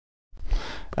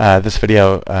This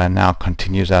video now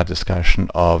continues our discussion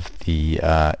of the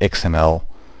XML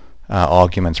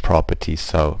arguments property.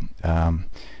 So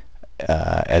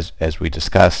as we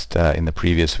discussed in the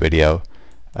previous video,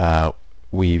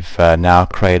 we've now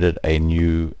created a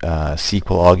new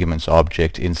SQL arguments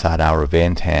object inside our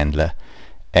event handler,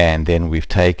 and then we've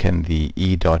taken the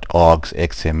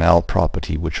e.args.xml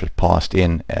property, which was passed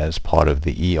in as part of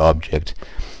the e object,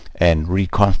 and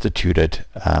reconstituted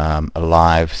a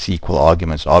live SQL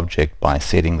arguments object by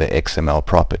setting the XML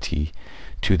property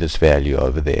to this value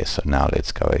over there. So now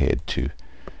let's go ahead to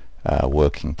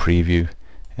working preview,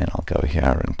 and I'll go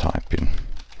here and type in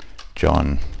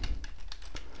John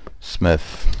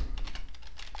Smith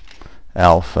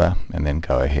alpha, and then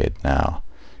go ahead now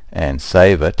and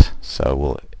save it. So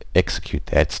we'll execute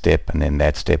that step and then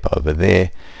that step over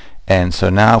there. And so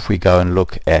now if we go and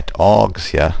look at args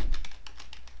here,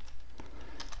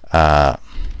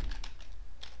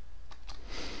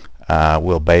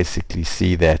 we'll basically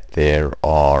see that there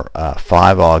are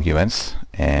 5 arguments,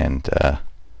 and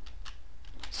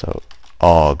so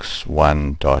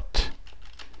args1 dot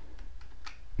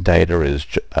data is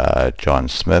John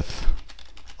Smith,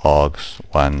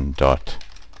 args1 dot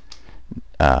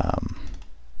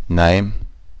name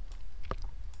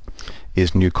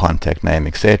is new contact name,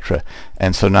 etc.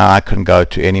 And so now I can go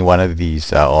to any one of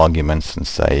these arguments and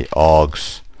say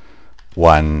args1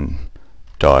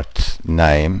 dot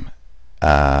name,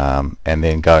 and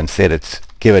then go and set it,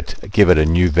 give it a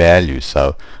new value.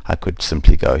 So I could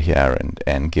simply go here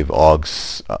and give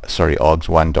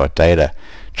args1 dot data,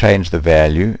 change the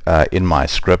value in my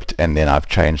script, and then I've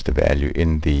changed the value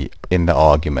in the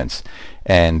arguments,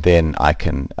 and then I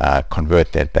can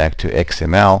convert that back to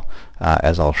XML,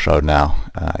 as I'll show now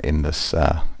in this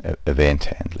event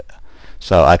handler.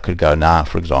 So I could go now,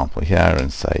 for example, here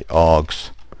and say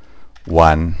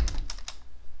args1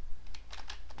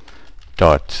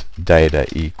 dot data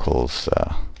equals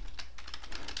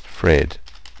Fred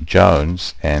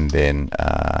Jones, and then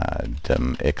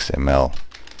dim XML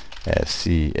as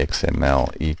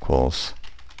cxml equals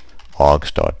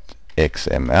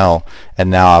args.xml, and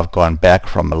now I've gone back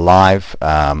from a live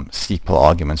SQL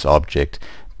arguments object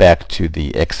back to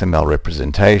the XML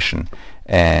representation,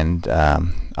 and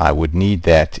I would need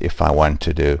that if I want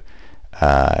to do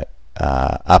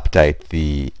update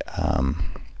the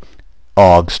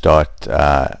args.xml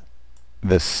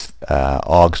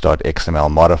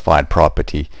modified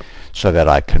property, so that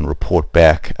I can report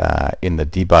back in the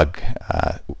debug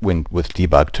with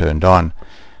debug turned on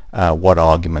what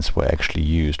arguments were actually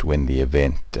used when the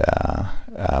event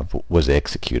was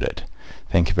executed.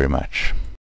 Thank you very much.